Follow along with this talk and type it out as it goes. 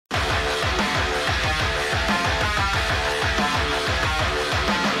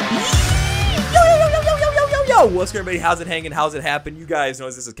Yo, what's good, everybody? How's it hanging? How's it happen? You guys know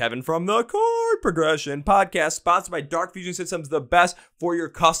this is Kevin from the Chord Progression Podcast, sponsored by Dark Fusion Systems, the best for your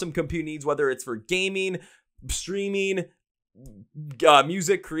custom compute needs, whether it's for gaming, streaming,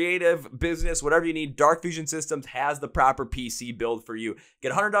 music, creative, business, whatever you need. Dark Fusion Systems has the proper PC build for you.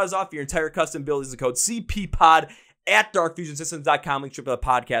 Get $100 off your entire custom build using the code CPPOD at darkfusionsystems.com. Link to the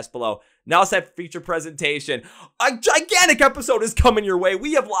podcast below. Now it's that feature presentation. A gigantic episode is coming your way.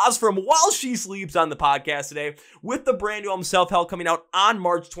 We have Laz from While She Sleeps on the podcast today with the brand new album Self-Hell coming out on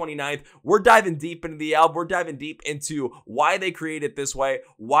March 29th. We're diving deep into the album. We're diving deep into why they created it this way,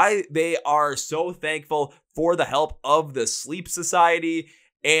 why they are so thankful for the help of the Sleep Society,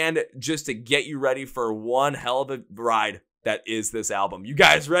 and just to get you ready for one hell of a ride that is this album. You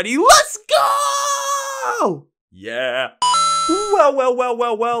guys ready? Let's go! Yeah.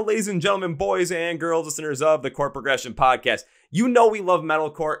 Well, ladies and gentlemen, boys and girls, listeners of the Chord Progression Podcast. You know we love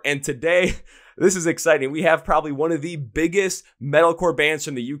metalcore, and today, this is exciting. We have probably one of the biggest metalcore bands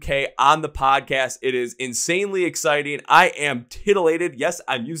from the UK on the podcast. It is insanely exciting. I am titillated. Yes,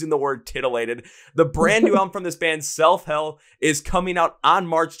 I'm using the word titillated. The brand new album from this band, Self-Hell, is coming out on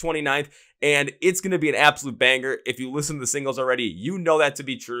March 29th, and it's going to be an absolute banger. If you listen to the singles already, you know that to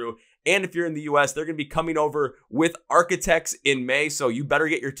be true. And if you're in the US, they're going to be coming over with Architects in May, so you better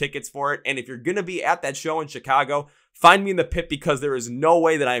get your tickets for it. And if you're going to be at that show in Chicago, find me in the pit, because there is no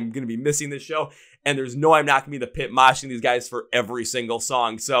way that I'm going to be missing this show, and there's no I'm not going to be in the pit moshing these guys for every single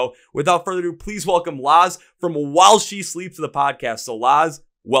song. So without further ado, please welcome Laz from While She Sleeps to the podcast. So Laz,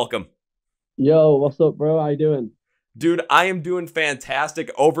 welcome. Yo, what's up, bro? How you doing? Dude, I am doing fantastic,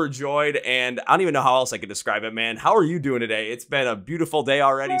 overjoyed, and I don't even know how else I could describe it, man. How are you doing today? It's been a beautiful day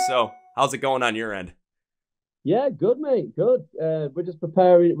already, so how's it going on your end? Yeah, good, mate. Good. We're just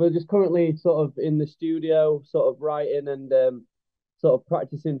preparing. We're just currently sort of in the studio, sort of writing and sort of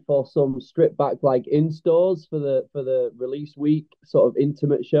practicing for some stripped back like in stores for the release week, sort of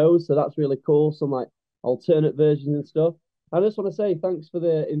intimate shows. So that's really cool. Some like alternate versions and stuff. I just want to say thanks for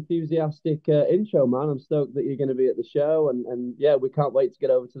the enthusiastic intro, man. I'm stoked that you're going to be at the show, and yeah, we can't wait to get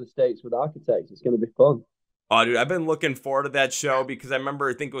over to the States with Architects. It's going to be fun. Oh, dude, I've been looking forward to that show because I remember,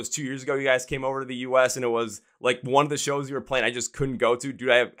 I think it was 2 years ago, you guys came over to the US, and it was like one of the shows you were playing I just couldn't go to.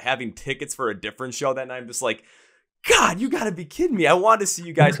 Dude, having tickets for a different show that night. I'm just like, God, you got to be kidding me. I wanted to see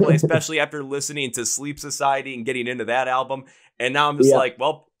you guys play, especially after listening to Sleep Society and getting into that album. And now I'm just like,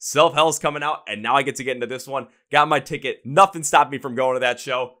 well, Self-Hell's coming out, and now I get to get into this one. Got my ticket. Nothing stopped me from going to that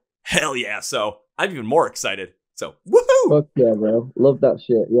show. Hell yeah. So I'm even more excited. So, woohoo! Fuck yeah, bro. Love that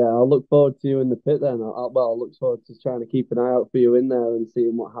shit. Yeah, I'll look forward to you in the pit then. I'll look forward to trying to keep an eye out for you in there and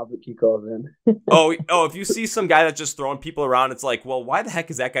seeing what havoc you cause in. oh, if you see some guy that's just throwing people around, it's like, well, why the heck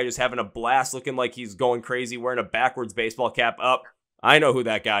is that guy just having a blast, looking like he's going crazy, wearing a backwards baseball cap up? I know who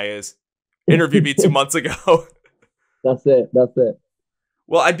that guy is. Interviewed me 2 months ago. That's it.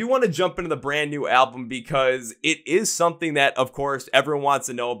 Well, I do want to jump into the brand new album because it is something that, of course, everyone wants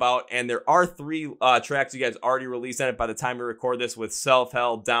to know about. And there are 3 tracks you guys already released on it by the time we record this, with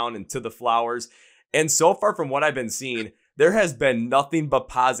Self-Hell, Down, and To the Flowers. And so far from what I've been seeing, there has been nothing but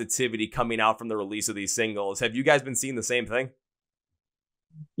positivity coming out from the release of these singles. Have you guys been seeing the same thing?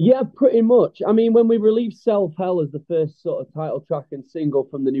 Yeah, pretty much. I mean, when we released Self-Hell as the first sort of title track and single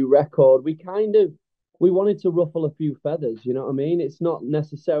from the new record, we wanted to ruffle a few feathers, you know what I mean? It's not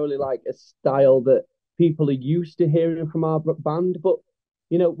necessarily like a style that people are used to hearing from our band, but,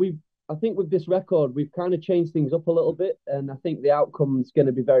 you know, I think with this record, we've kind of changed things up a little bit, and I think the outcome's going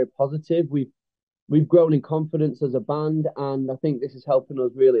to be very positive. We've grown in confidence as a band, and I think this is helping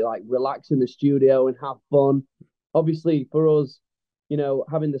us really like relax in the studio and have fun. Obviously, for us, you know,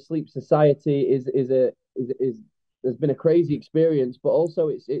 having the Sleep Society has been a crazy experience, but also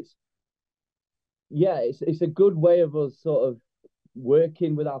it's a good way of us sort of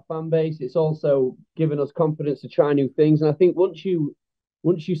working with our fan base. It's also given us confidence to try new things. And I think once you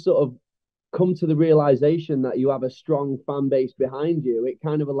sort of come to the realization that you have a strong fan base behind you, it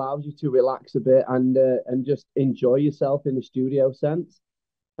kind of allows you to relax a bit and just enjoy yourself in the studio sense.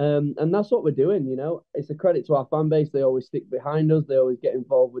 And that's what we're doing, you know. It's a credit to our fan base. They always stick behind us. They always get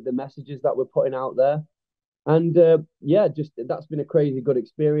involved with the messages that we're putting out there. And just that's been a crazy good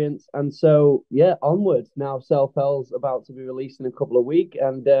experience. And so, yeah, onwards. Now Self-Hell's about to be released in a couple of weeks.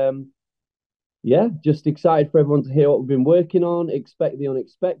 And just excited for everyone to hear what we've been working on. Expect the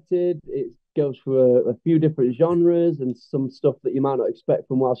unexpected. It goes for a few different genres and some stuff that you might not expect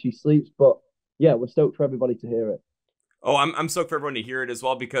from While She Sleeps. But yeah, we're stoked for everybody to hear it. Oh, I'm stoked for everyone to hear it as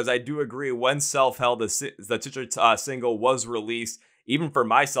well, because I do agree, when Self-Hell, the titular single, was released, even for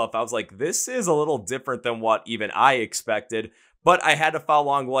myself, I was like, this is a little different than what even I expected. But I had to follow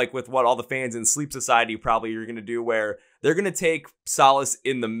along like with what all the fans in Sleep Society probably are going to do, where they're going to take solace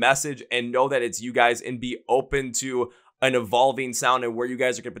in the message and know that it's you guys and be open to an evolving sound and where you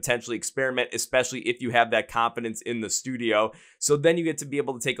guys are going to potentially experiment, especially if you have that confidence in the studio. So then you get to be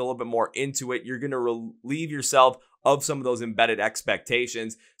able to take a little bit more into it. You're going to relieve yourself of some of those embedded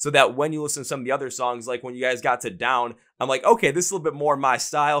expectations so that when you listen to some of the other songs, like when you guys got to Down, I'm like, okay, this is a little bit more my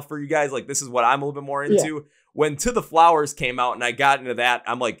style for you guys. Like, this is what I'm a little bit more into. Yeah. When To the Flowers came out and I got into that,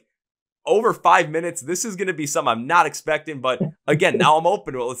 I'm like, over 5 minutes, this is going to be something I'm not expecting. But again, now I'm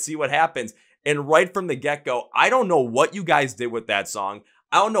open to it. Let's see what happens. And right from the get-go, I don't know what you guys did with that song.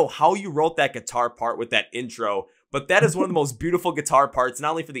 I don't know how you wrote that guitar part with that intro, but that is one of the most beautiful guitar parts,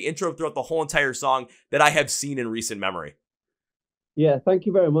 not only for the intro, throughout the whole entire song, that I have seen in recent memory. Yeah, thank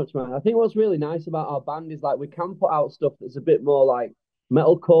you very much, man. I think what's really nice about our band is like we can put out stuff that's a bit more like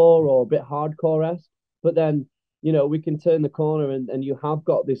metalcore or a bit hardcore-esque, but then, you know, we can turn the corner and you have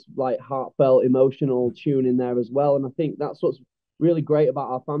got this like heartfelt, emotional tune in there as well. And I think that's what's really great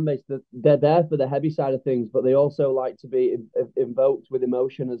about our fan base, that they're there for the heavy side of things, but they also like to be invoked with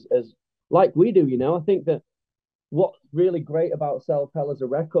emotion as like we do, you know. I think that what's really great about Self Hell as a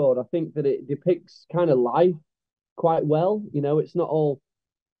record, I think that it depicts kind of life quite well. You know, it's not all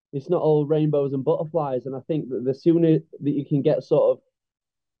rainbows and butterflies. And I think that the sooner that you can get sort of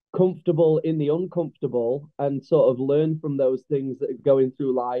comfortable in the uncomfortable and sort of learn from those things that are going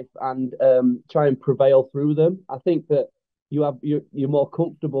through life and try and prevail through them, I think that you're more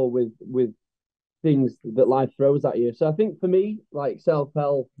comfortable with things that life throws at you. So I think for me, like Self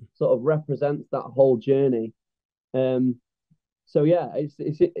Hell sort of represents that whole journey. So yeah,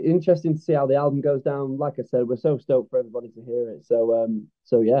 it's interesting to see how the album goes down. Like I said, we're so stoked for everybody to hear it.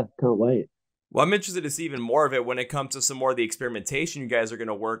 So yeah, can't wait. Well, I'm interested to see even more of it when it comes to some more of the experimentation you guys are going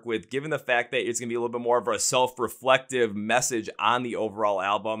to work with, given the fact that it's going to be a little bit more of a self-reflective message on the overall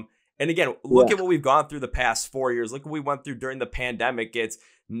album. And again, look at what we've gone through the past 4 years. Look what we went through during the pandemic.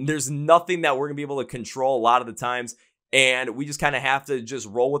 There's nothing that we're going to be able to control a lot of the times. And we just kind of have to just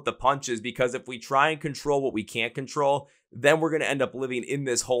roll with the punches, because if we try and control what we can't control, then we're going to end up living in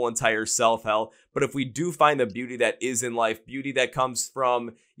this whole entire self-hell. But if we do find the beauty that is in life, beauty that comes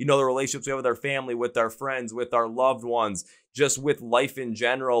from, you know, the relationships we have with our family, with our friends, with our loved ones, just with life in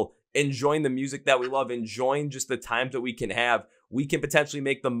general, enjoying the music that we love, enjoying just the times that we can potentially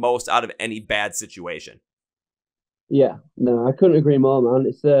make the most out of any bad situation. Yeah, no, I couldn't agree more, man.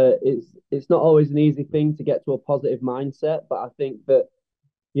 It's not always an easy thing to get to a positive mindset, but I think that,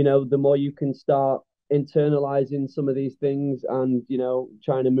 you know, the more you can start internalizing some of these things and, you know,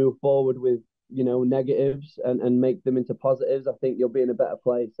 trying to move forward with, you know, negatives and make them into positives, I think you'll be in a better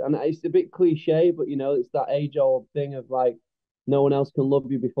place. And it's a bit cliche, but, you know, it's that age-old thing of like, no one else can love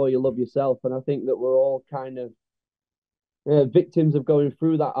you before you love yourself. And I think that we're all kind of victims of going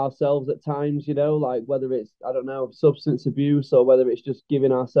through that ourselves at times, you know, like whether it's, I don't know, substance abuse or whether it's just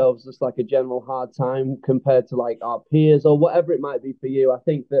giving ourselves just like a general hard time compared to like our peers or whatever it might be for you. I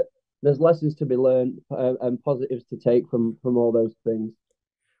think that there's lessons to be learned and positives to take from all those things.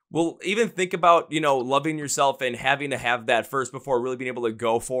 Well, even think about, you know, loving yourself and having to have that first before really being able to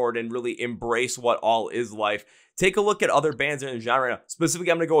go forward and really embrace what all is life. Take a look at other bands in the genre.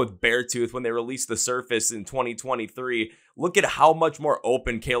 Specifically, I'm going to go with Beartooth when they released The Surface in 2023. Look at how much more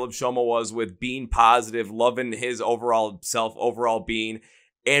open Caleb Shoma was with being positive, loving his overall self, overall being.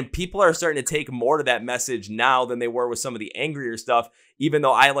 And people are starting to take more to that message now than they were with some of the angrier stuff, even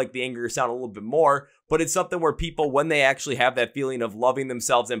though I like the angrier sound a little bit more. But it's something where people, when they actually have that feeling of loving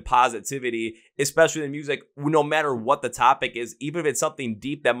themselves and positivity, especially in music, no matter what the topic is, even if it's something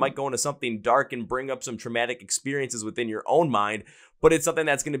deep that might go into something dark and bring up some traumatic experiences within your own mind, but it's something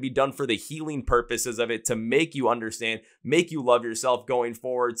that's going to be done for the healing purposes of it, to make you understand, make you love yourself going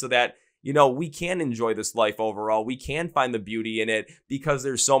forward, so that, you know, we can enjoy this life overall. We can find the beauty in it, because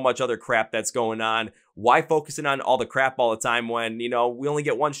there's so much other crap that's going on. Why focusing on all the crap all the time when, you know, we only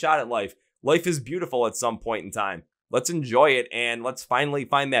get one shot at life? Life is beautiful at some point in time. Let's enjoy it, and let's finally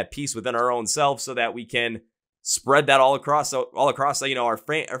find that peace within our own self so that we can spread that all across, you know, our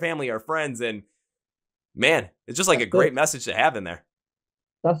family, our friends. And man, it's just like a great message to have in there.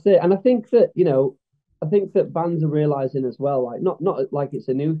 That's it. And I think that, you know, I think that bands are realizing as well, like not like it's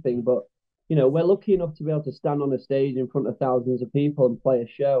a new thing, but, you know, we're lucky enough to be able to stand on a stage in front of thousands of people and play a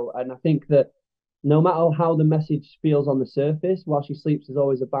show. And I think that no matter how the message feels on the surface, While She Sleeps is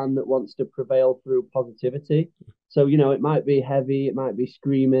always a band that wants to prevail through positivity. So, you know, it might be heavy, it might be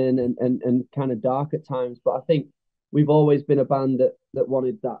screaming and kind of dark at times, but I think we've always been a band that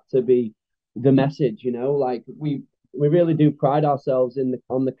wanted that to be the message, you know, like we really do pride ourselves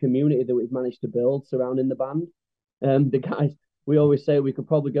on the community that we've managed to build surrounding the band. The we always say we could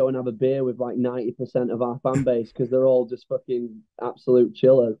probably go and have a beer with like 90% of our fan base because they're all just fucking absolute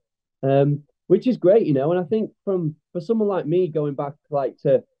chillers. Which is great, you know. And I think for someone like me going back like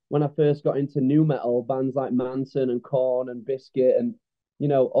to when I first got into new metal, bands like Manson and Korn and Biscuit and you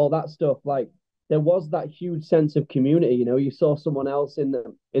know all that stuff, like there was that huge sense of community. You know, you saw someone else in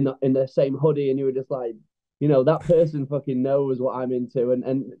the same hoodie, and you were just like, you know, that person fucking knows what I'm into,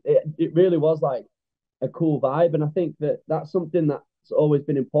 and it really was like a cool vibe. And I think that that's something that's always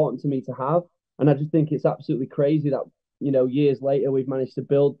been important to me to have. And I just think it's absolutely crazy that you know years later we've managed to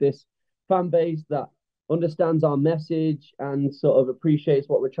build this fan base that understands our message and sort of appreciates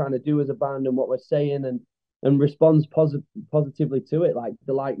what we're trying to do as a band and what we're saying and responds positively to it, like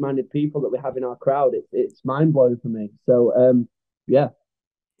the like-minded people that we have in our crowd. It's mind-blowing for me. So yeah.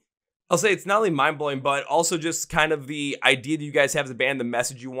 I'll say it's not only mind-blowing, but also just kind of the idea that you guys have as a band, the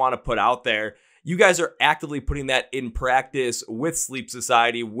message you want to put out there. You guys are actively putting that in practice with Sleep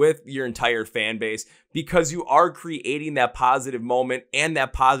Society, with your entire fan base, because you are creating that positive moment and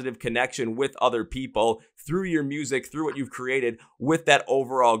that positive connection with other people through your music, through what you've created with that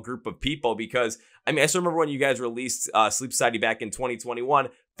overall group of people. Because, I mean, I still remember when you guys released Sleep Society back in 2021,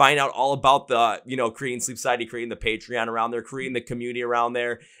 find out all about the, you know, creating Sleep Society, creating the Patreon around there, creating the community around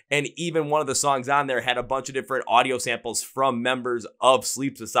there. And even one of the songs on there had a bunch of different audio samples from members of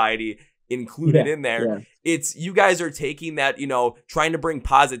Sleep Society included in there. Yeah. It's you guys are taking that, you know, trying to bring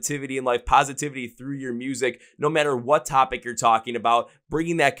positivity in life, positivity through your music, no matter what topic you're talking about,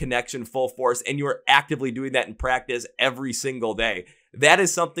 bringing that connection full force, and you're actively doing that in practice every single day. That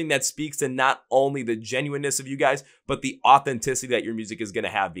is something that speaks to not only the genuineness of you guys, but the authenticity that your music is going to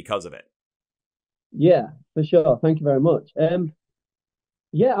have because of it. Yeah, for sure. Thank you very much.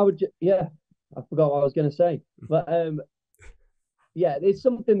 Yeah, I forgot what I was going to say, but yeah, it's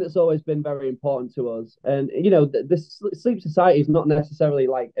something that's always been very important to us. And, you know, the Sleep Society is not necessarily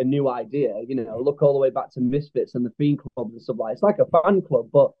like a new idea. You know, look all the way back to Misfits and the Fiend Clubs and stuff like that. It's like a fan club.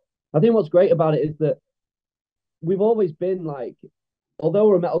 But I think what's great about it is that we've always been like, although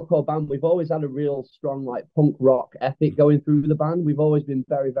we're a metalcore band, we've always had a real strong like punk rock ethic going through the band. We've always been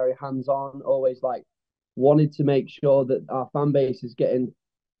very, very hands-on, always like wanted to make sure that our fan base is getting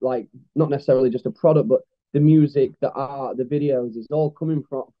like not necessarily just a product, but the music, the art, the videos is all coming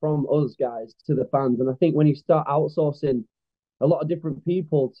from us guys to the fans. And I think when you start outsourcing a lot of different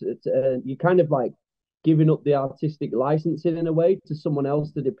people you kind of like giving up the artistic licensing in a way to someone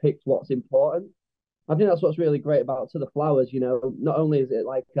else to depict what's important. I think that's what's really great about To the Flowers. You know, not only is it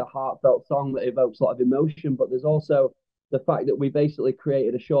like a heartfelt song that evokes a lot of emotion, but there's also the fact that we basically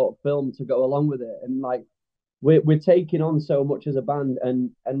created a short film to go along with it. And like we're taking on so much as a band.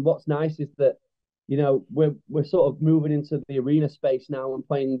 And what's nice is that, you know, we're sort of moving into the arena space now and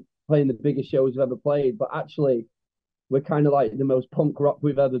playing the biggest shows we've ever played. But actually, we're kind of like the most punk rock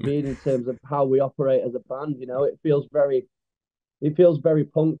we've ever been in terms of how we operate as a band. You know, it feels very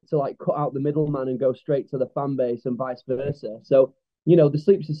punk to like cut out the middleman and go straight to the fan base and vice versa. So, you know, the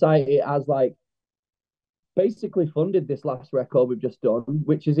Sleep Society has like basically funded this last record we've just done,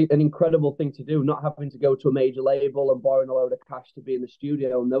 which is an incredible thing to do, not having to go to a major label and borrowing a load of cash to be in the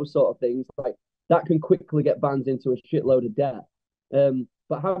studio and those sort of things. Like that can quickly get bands into a shitload of debt.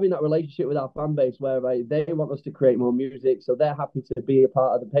 But having that relationship with our fan base where they want us to create more music, so they're happy to be a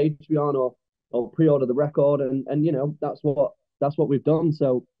part of the Patreon or pre-order the record, and you know, that's what we've done.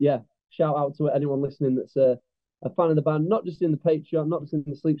 So yeah, shout out to anyone listening that's a fan of the band, not just in the Patreon, not just in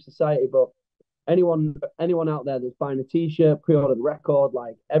the Sleep Society, but anyone out there that's buying a t-shirt, pre-order the record,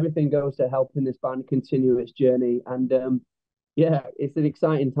 like everything goes to helping this band continue its journey. And yeah, it's an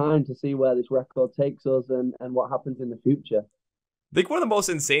exciting time to see where this record takes us and what happens in the future. I think one of the most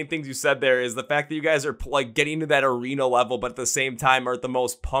insane things you said there is the fact that you guys are like getting to that arena level, but at the same time are at the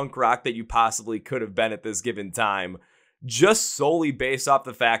most punk rock that you possibly could have been at this given time. Just solely based off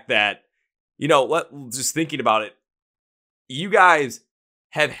the fact that, you know, just thinking about it, you guys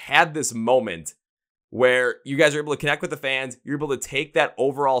have had this moment where you guys are able to connect with the fans. You're able to take that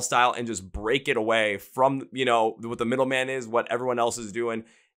overall style and just break it away from, you know, what the middleman is, what everyone else is doing,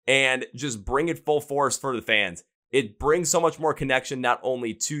 and just bring it full force for the fans. It brings so much more connection, not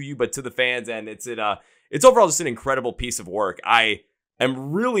only to you, but to the fans. And it's overall just an incredible piece of work. I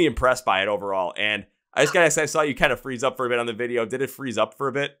am really impressed by it overall. And I just gotta say, I saw you kind of freeze up for a bit on the video. Did it freeze up for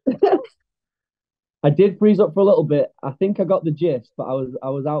a bit? I did freeze up for a little bit. I think I got the gist, but I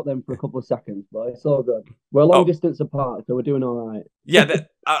was out then for a couple of seconds. But it's all good. We're a long distance apart, so we're doing all right. Yeah,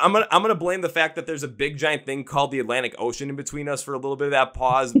 I'm gonna blame the fact that there's a big giant thing called the Atlantic Ocean in between us for a little bit of that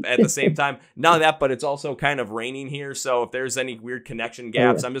pause at the same time. Not that, but it's also kind of raining here, so if there's any weird connection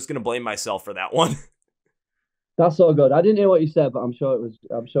gaps, I'm just gonna blame myself for that one. That's all good. I didn't hear what you said, but I'm sure it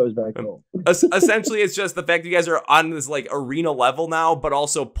was very cool. Essentially, it's just the fact that you guys are on this like arena level now, but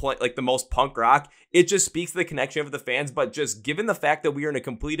also play like the most punk rock. It just speaks to the connection with the fans. But just given the fact that we are in a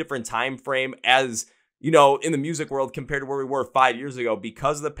completely different time frame as, you know, in the music world compared to where we were 5 years ago,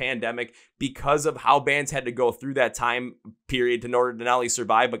 because of the pandemic, because of how bands had to go through that time period in order to not only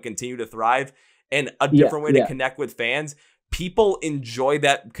survive, but continue to thrive, and a different way to connect with fans. People enjoy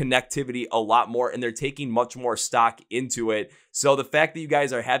that connectivity a lot more, and they're taking much more stock into it. So the fact that you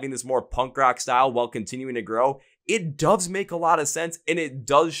guys are having this more punk rock style while continuing to grow, it does make a lot of sense, and it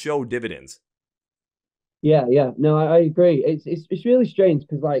does show dividends. Yeah, yeah. No, I agree. It's really strange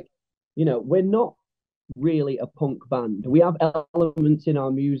because, like, you know, we're not really a punk band. We have elements in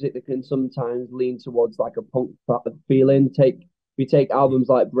our music that can sometimes lean towards like a punk feeling. If you take albums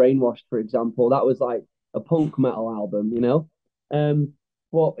like Brainwashed, for example, that was like a punk metal album, you know.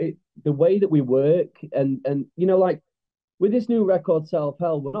 But the way that we work and you know, like with this new record, Self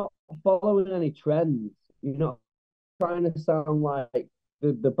Hell, we're not following any trends. You're not trying to sound like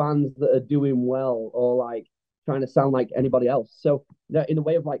the bands that are doing well, or like trying to sound like anybody else. So in a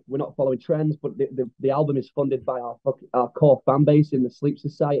way of like, we're not following trends, but the album is funded by our core fan base in the Sleep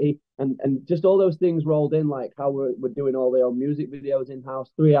Society, and just all those things rolled in, like how we're doing all the old music videos in house.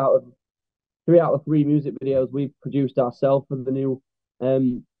 Three out of three music videos we've produced ourselves for the new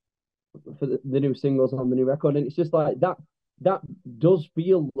the new singles on the new record, and it's just like that does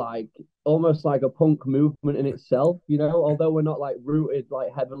feel like almost like a punk movement in itself, you know, although we're not like rooted like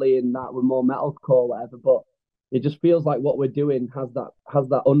heavily in that, we're more metalcore or whatever, but it just feels like what we're doing has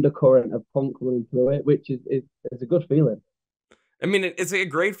that undercurrent of punk running through it, which is a good feeling. I mean, it's a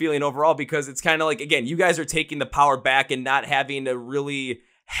great feeling overall, because it's kind of like, again, you guys are taking the power back and not having to really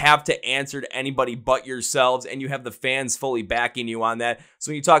have to answer to anybody but yourselves, and you have the fans fully backing you on that.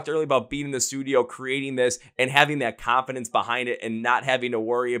 So when you talked earlier about being in the studio, creating this, and having that confidence behind it, and not having to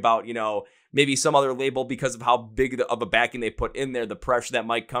worry about, you know, maybe some other label because of how big of a backing they put in there, the pressure that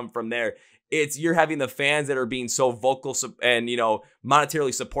might come from there. You're having the fans that are being so vocal and, you know,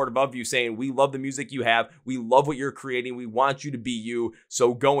 monetarily supportive of you, saying, we love the music you have. We love what you're creating. We want you to be you.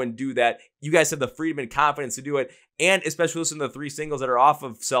 So go and do that. You guys have the freedom and confidence to do it. And especially listen to the 3 singles that are off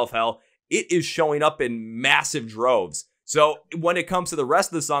of Self Hell, it is showing up in massive droves. So when it comes to the rest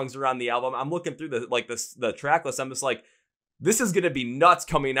of the songs that are on the album, I'm looking through the track list. I'm just like, this is going to be nuts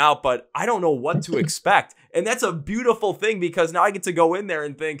coming out, but I don't know what to expect. And that's a beautiful thing, because now I get to go in there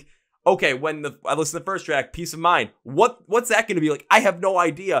and think, okay, when I listen to the first track, Peace of Mind, what's that going to be like? I have no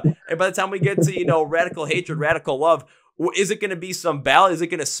idea. And by the time we get to, you know, Radical Hatred, Radical Love, is it going to be some ballad? Is it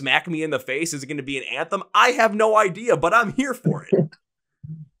going to smack me in the face? Is it going to be an anthem? I have no idea, but I'm here for it.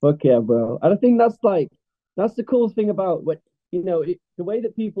 Fuck yeah, bro. And I think that's the cool thing about what, you know, the way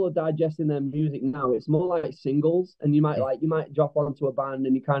that people are digesting their music now. It's more like singles, and you might drop onto a band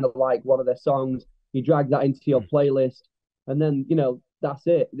and you kind of like one of their songs, you drag that into your playlist, and then, you know, that's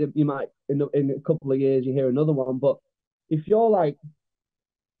it. You might in a couple of years you hear another one, but if you're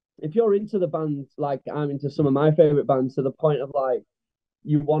into the bands like I'm into some of my favorite bands, to the point of like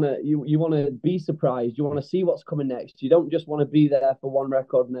you wanna be surprised, you want to see what's coming next. You don't just want to be there for one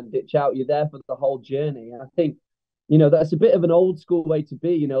record and then ditch out. You're there for the whole journey. And I think, you know, that's a bit of an old school way to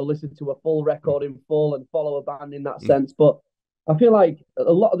be. You know, listen to a full record in full and follow a band in that sense, but I feel like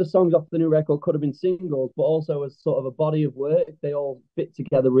a lot of the songs off the new record could have been singles, but also as sort of a body of work. They all fit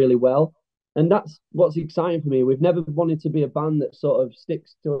together really well. And that's what's exciting for me. We've never wanted to be a band that sort of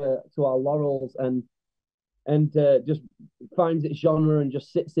sticks to our laurels and just finds its genre and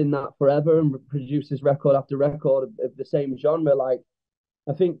just sits in that forever and produces record after record of the same genre. Like,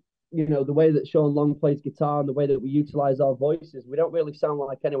 I think, you know, the way that Sean Long plays guitar and the way that we utilize our voices, we don't really sound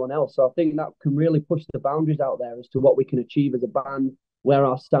like anyone else. So I think that can really push the boundaries out there as to what we can achieve as a band, where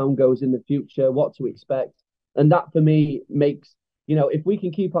our sound goes in the future, what to expect. And that for me makes, you know, if we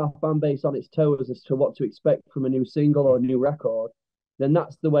can keep our fan base on its toes as to what to expect from a new single or a new record, then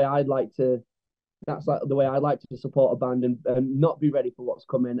that's the way I'd like to support a band, and not be ready for what's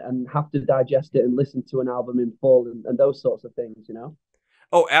coming and have to digest it and listen to an album in full and those sorts of things, you know?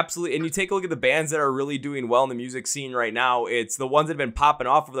 Oh, absolutely. And you take a look at the bands that are really doing well in the music scene right now. It's the ones that have been popping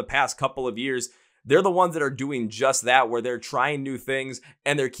off over the past couple of years. They're the ones that are doing just that, where they're trying new things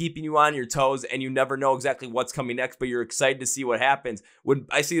and they're keeping you on your toes, and you never know exactly what's coming next, but you're excited to see what happens. When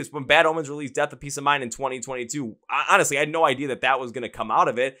I see this, when Bad Omens released Death of Peace of Mind in 2022, honestly, I had no idea that was going to come out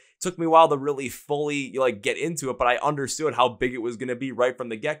of it. It took me a while to really fully like get into it, but I understood how big it was going to be right from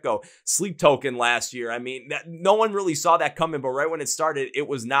the get-go. Sleep Token last year, I mean, no one really saw that coming, but right when it started, it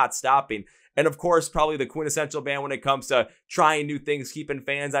was not stopping. And of course, probably the quintessential band when it comes to trying new things, keeping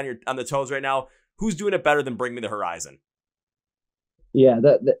fans on the toes right now. who's doing it better than Bring Me the Horizon? Yeah,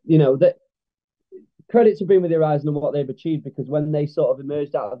 that credit to Bring Me the Horizon and what they've achieved, because when they sort of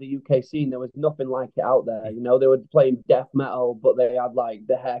emerged out of the UK scene, there was nothing like it out there. They were playing death metal, but they had like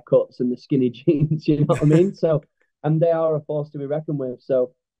the haircuts and the skinny jeans, you know what I mean? So, and they are a force to be reckoned with.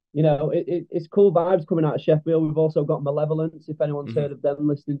 So, it's cool vibes coming out of Sheffield. We've also got Malevolence, if anyone's heard of them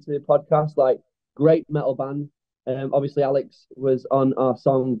listening to the podcast, like great metal band. Obviously Alex was on our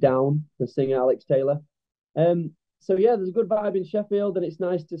song Down, the singer Alex Taylor. So yeah, there's a good vibe in Sheffield, and it's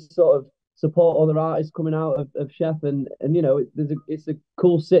nice to sort of support other artists coming out of Sheff, and it's a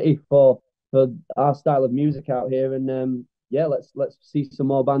cool city for our style of music out here, and yeah, let's see some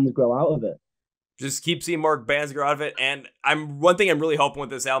more bands grow out of it. Just keep seeing more bands grow out of it. And one thing I'm really hoping with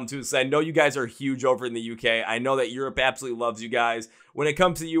this album too is I know you guys are huge over in the UK. I know that Europe absolutely loves you guys. When it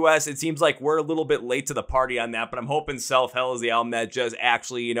comes to the US, it seems like we're a little bit late to the party on that, but I'm hoping Self Hell is the album that just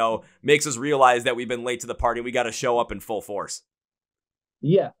actually, makes us realize that we've been late to the party and we got to show up in full force.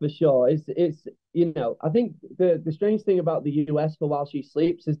 Yeah, for sure. It's I think the strange thing about the US for While She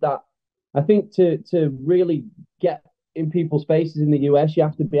Sleeps is that I think to really get in people's faces in the US, you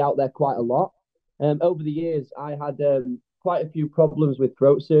have to be out there quite a lot. Over the years, I had quite a few problems with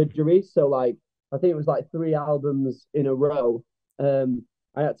throat surgery. So, like, I think it was like 3 albums in a row. I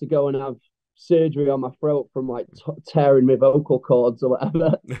had to go and have surgery on my throat from like tearing my vocal cords or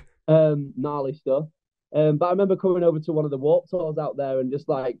whatever. Gnarly stuff. But I remember coming over to one of the Warped Tours out there, and just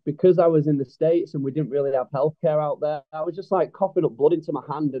like, because I was in the States and we didn't really have healthcare out there, I was just like coughing up blood into my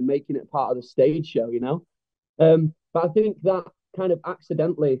hand and making it part of the stage show, But I think that kind of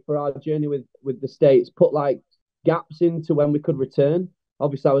accidentally for our journey with the States put like gaps into when we could return.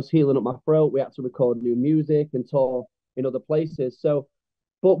 Obviously I was healing up my throat. We had to record new music and tour in other places. So,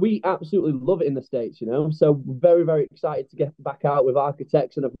 but we absolutely love it in the States, So we're very, very excited to get back out with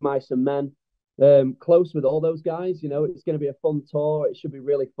Architects and Of Mice and Men. Close with all those guys, it's going to be a fun tour. It should be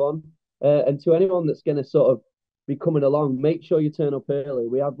really fun. And to anyone that's going to sort of be coming along, make sure you turn up early.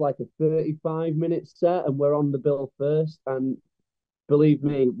 We have like a 35-minute set and we're on the bill first. And believe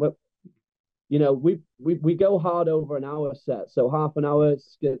me, we go hard over an hour set. So half an hour,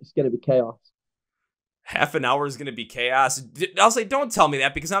 it's going to be chaos. Half an hour is going to be chaos. I'll say, don't tell me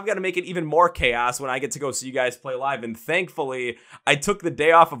that, because I've got to make it even more chaos when I get to go see you guys play live. And thankfully, I took the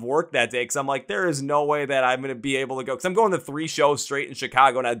day off of work that day because I'm like, there is no way that I'm going to be able to go, because I'm going to 3 shows straight in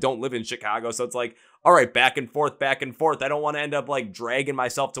Chicago and I don't live in Chicago. So it's like, all right, back and forth, back and forth. I don't want to end up like dragging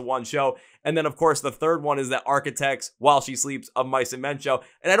myself to one show. And then, of course, the third one is that Architects, While She Sleeps, Of Mice and Men show.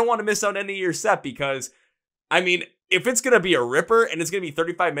 And I don't want to miss out any of your set because, I mean, if it's going to be a ripper and it's going to be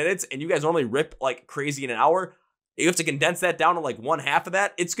 35 minutes and you guys normally rip like crazy in an hour, you have to condense that down to like 1/2 of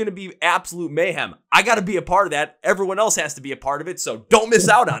that. It's going to be absolute mayhem. I got to be a part of that. Everyone else has to be a part of it. So don't miss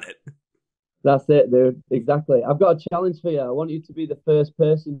out on it. That's it, dude. Exactly. I've got a challenge for you. I want you to be the first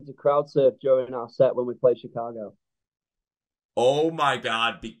person to crowd surf during our set when we play Chicago. Oh my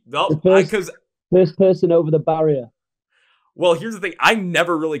God. First person over the barrier. Well, here's the thing. I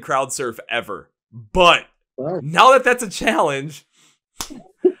never really crowd surf ever, but now that that's a challenge,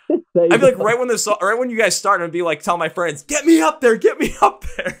 I feel like right when you guys start, I'd be like, tell my friends, get me up there.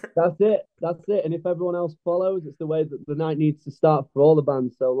 That's it. And if everyone else follows, it's the way that the night needs to start for all the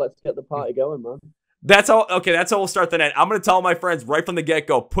bands. So let's get the party going, man. That's how we'll start the night. I'm going to tell my friends right from the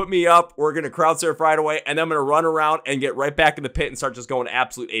get-go, put me up. We're going to crowd surf right away. And then I'm going to run around and get right back in the pit and start just going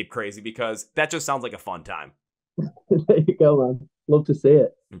absolute ape crazy, because that just sounds like a fun time. There you go, man. Love to see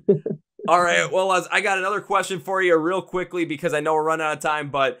it. All right. Well, I got another question for you real quickly, because I know we're running out of time,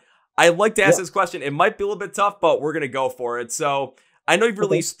 but I'd like to ask this question. It might be a little bit tough, but we're going to go for it. So I know you've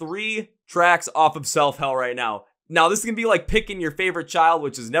released 3 tracks off of Self Hell right now. Now, this is going to be like picking your favorite child,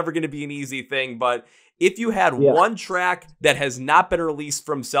 which is never going to be an easy thing. But if you had one track that has not been released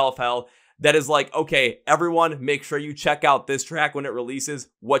from Self Hell that is like, okay, everyone, make sure you check out this track when it releases,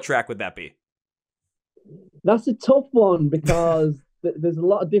 what track would that be? That's a tough one, because there's a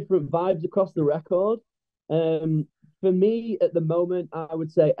lot of different vibes across the record. For me, at the moment, I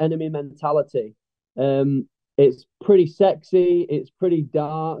would say Enemy Mentality. It's pretty sexy, it's pretty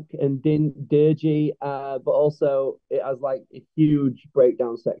dark and dirgy, but also it has like a huge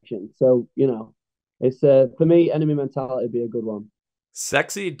breakdown section. So, it's for me, Enemy Mentality would be a good one.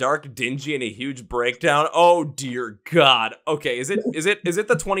 Sexy, dark, dingy, and a huge breakdown. Oh dear God. Okay, is it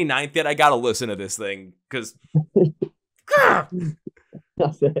the 29th yet? I gotta listen to this thing, because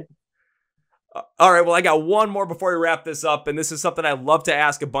that's it. All right, well, I got one more before we wrap this up, and this is something I love to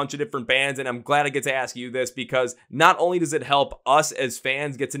ask a bunch of different bands, and I'm glad I get to ask you this, because not only does it help us as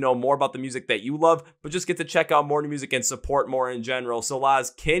fans get to know more about the music that you love, but just get to check out more new music and support more in general. So, Laz,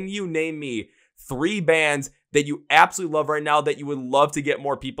 can you name me 3 bands that you absolutely love right now that you would love to get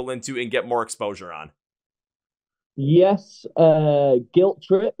more people into and get more exposure on. Yes, Guilt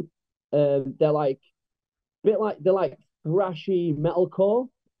Trip. They're like they're like thrashy metalcore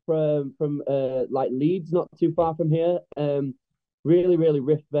from like Leeds, not too far from here. Really, really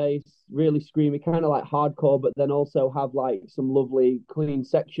riff bass, really screamy, kind of like hardcore, but then also have like some lovely clean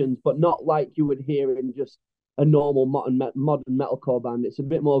sections, but not like you would hear in just a normal modern metalcore band. It's a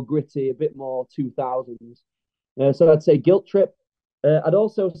bit more gritty, a bit more 2000s. So I'd say Guilt Trip. I'd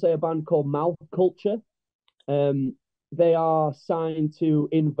also say a band called Mouth Culture. They are signed to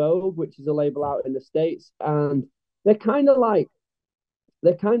In Vogue, which is a label out in the States, and they're kind of like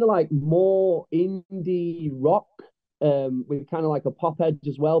more indie rock, with kind of like a pop edge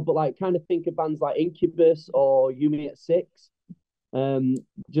as well. But like, kind of think of bands like Incubus or Yumi at Six,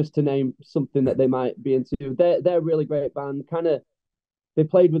 just to name something that they might be into. They're a really great band. They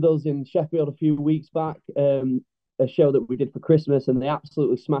played with us in Sheffield a few weeks back, a show that we did for Christmas, and they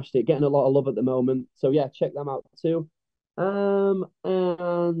absolutely smashed it, getting a lot of love at the moment. So yeah, check them out too. And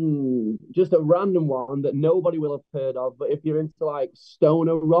just a random one that nobody will have heard of, but if you're into like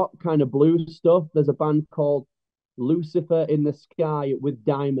stoner rock kind of blues stuff, there's a band called Lucifer in the Sky with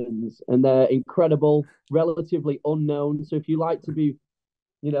Diamonds, and they're incredible, relatively unknown. So if you like to be,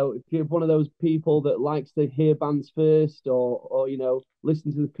 if you're one of those people that likes to hear bands first, or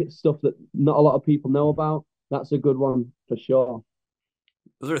listen to the stuff that not a lot of people know about, that's a good one for sure.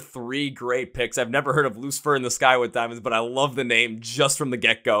 Those are 3 great picks. I've never heard of Lucifer in the Sky with Diamonds, but I love the name just from the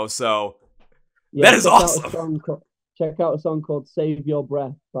get-go. So that is awesome. Check out a song called Save Your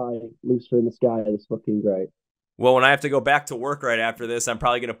Breath by Lucifer in the Sky. It's fucking great. Well, when I have to go back to work right after this, I'm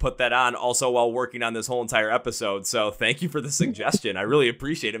probably going to put that on also while working on this whole entire episode. So thank you for the suggestion. I really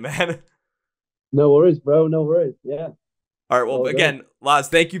appreciate it, man. No worries, bro. No worries. Yeah. All right. Well, again, Laz,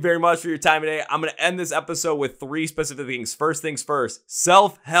 thank you very much for your time today. I'm going to end this episode with 3 specific things. First things first,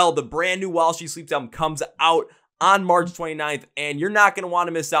 Self-Hell, the brand new While She Sleeps album, comes out on March 29th, and you're not going to want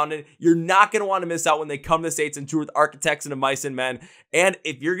to miss out on it. You're not going to want to miss out when they come to the States and tour with Architects and the Mice and Men. And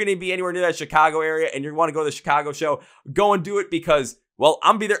if you're going to be anywhere near that Chicago area and you want to go to the Chicago show, go and do it because, well,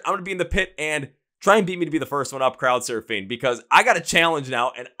 I'm going to be in the pit, and try and beat me to be the first one up crowd surfing, because I got a challenge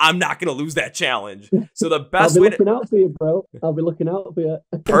now and I'm not going to lose that challenge. So the best way looking out for you, bro. I'll be looking out for you.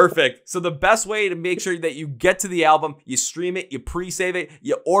 Perfect. So the best way to make sure that you get to the album, you stream it, you pre-save it,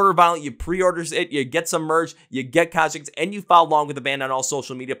 you order vinyl, you pre-order it, you get some merch, you get contracts, and you follow along with the band on all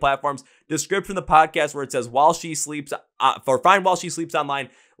social media platforms. Description of the podcast where it says While She Sleeps, find While She Sleeps online.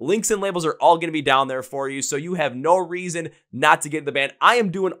 Links and labels are all going to be down there for you, so you have no reason not to get in the band. I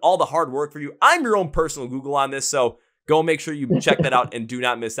am doing all the hard work for you. I'm your own personal Google on this, so go make sure you check that out and do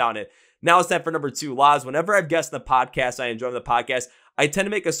not miss out on it. Now it's time for number 2. Laz, whenever I've guests in the podcast, I enjoy the podcast, I tend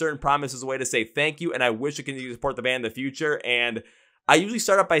to make a certain promise as a way to say thank you, and I wish to continue to support the band in the future. And I usually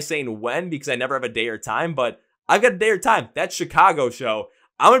start off by saying when, because I never have a day or time, but I've got a day or time. That's Chicago show.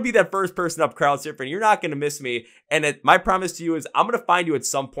 I'm going to be that first person up crowd surfing. You're not going to miss me. And my promise to you is I'm going to find you at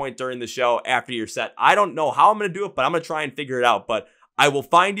some point during the show after your set. I don't know how I'm going to do it, but I'm going to try and figure it out. But I will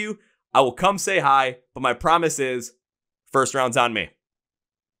find you. I will come say hi. But my promise is first round's on me.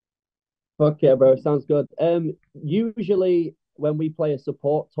 Fuck yeah, bro. Sounds good. Usually when we play a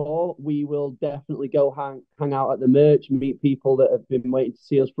support tour, we will definitely go hang out at the merch, meet people that have been waiting to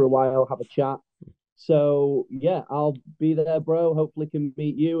see us for a while, have a chat. So yeah, I'll be there, bro. Hopefully can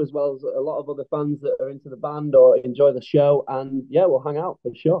meet you as well as a lot of other fans that are into the band or enjoy the show. And yeah, we'll hang out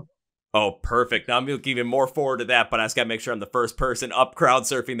for sure. Oh, perfect. Now I'm looking even more forward to that, but I just got to make sure I'm the first person up crowd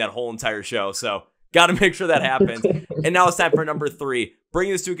surfing that whole entire show. So got to make sure that happens. And now it's time for number 3.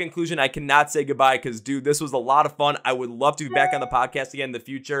 Bringing this to a conclusion, I cannot say goodbye because, dude, this was a lot of fun. I would love to be back on the podcast again in the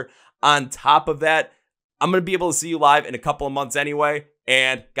future. On top of that, I'm going to be able to see you live in a couple of months anyway.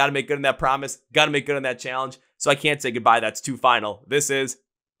 And got to make good on that promise. Got to make good on that challenge. So I can't say goodbye. That's too final. This is,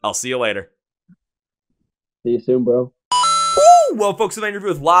 I'll see you later. See you soon, bro. Woo! Well, folks, I'm interview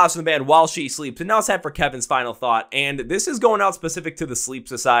with Laz from the band While She Sleeps. And now it's time for Kevin's final thought. And this is going out specific to the Sleep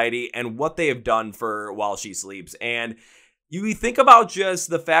Society and what they have done for While She Sleeps. And you think about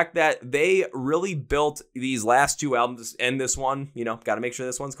just the fact that they really built these last 2 albums and this one, got to make sure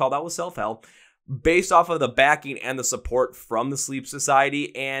this one's called out with Self-Hell, based off of the backing and the support from the Sleep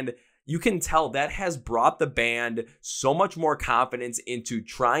Society. And you can tell that has brought the band so much more confidence into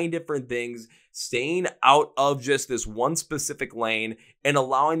trying different things, staying out of just this one specific lane and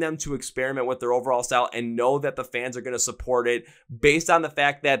allowing them to experiment with their overall style and know that the fans are going to support it based on the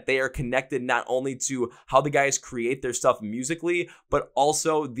fact that they are connected not only to how the guys create their stuff musically, but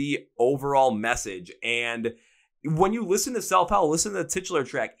also the overall message. And when you listen to Self-Hell, listen to the titular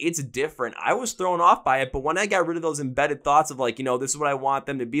track, it's different. I was thrown off by it, but when I got rid of those embedded thoughts of like, this is what I want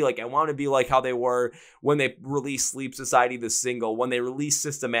them to be like, I want them to be like how they were when they released Sleep Society, the single, when they released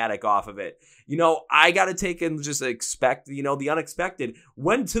Systematic off of it. I got to take and just expect, the unexpected.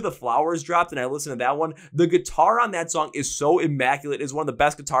 When To the Flowers dropped and I listened to that one, the guitar on that song is so immaculate. It's one of the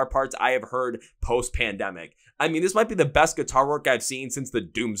best guitar parts I have heard post-pandemic. I mean, this might be the best guitar work I've seen since the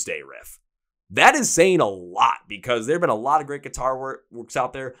Doomsday riff. That is saying a lot because there have been a lot of great guitar works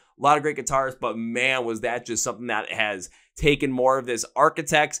out there, a lot of great guitarists, but man, was that just something that has taken more of this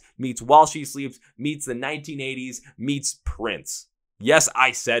Architects meets While She Sleeps meets the 1980s meets Prince. Yes,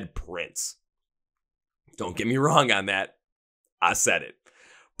 I said Prince. Don't get me wrong on that. I said it.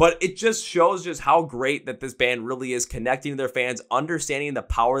 But it just shows just how great that this band really is, connecting to their fans, understanding the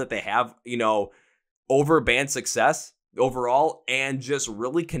power that they have, over band success overall, and just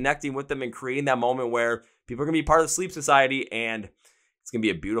really connecting with them and creating that moment where people are going to be part of the Sleep Society, and it's going to be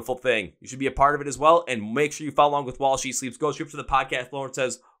a beautiful thing. You should be a part of it as well, and make sure you follow along with While She Sleeps. Go straight to the podcast below where it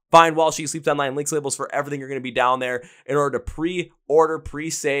says find While She Sleeps online, links, labels for everything. You're going to be down there in order to pre-order,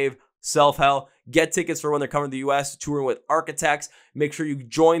 pre-save Self-Hell, get tickets for when they're coming to the US, touring with Architects. Make sure you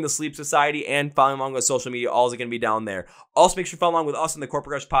join the Sleep Society and follow along with social media. All is going to be down there. Also, make sure you follow along with us in the Chord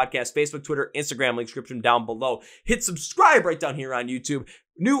Progression Podcast, Facebook, Twitter, Instagram, link description down below. Hit subscribe right down here on YouTube.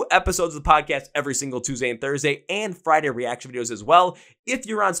 New episodes of the podcast every single Tuesday and Thursday, and Friday reaction videos as well. If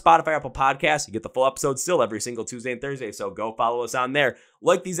you're on Spotify, Apple Podcasts, you get the full episode still every single Tuesday and Thursday, so go follow us on there.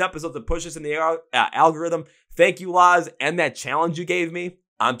 Like these episodes and push us in the algorithm. Thank you, Laz, and that challenge you gave me.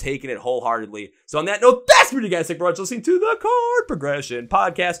 I'm taking it wholeheartedly. So on that note, that's pretty guys. Thank you for listening to the Chord Progression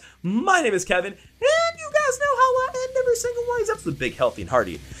Podcast. My name is Kevin, and you guys know how I end every single one of these episodes. Big, healthy, and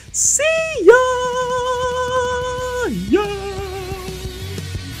hearty. See ya!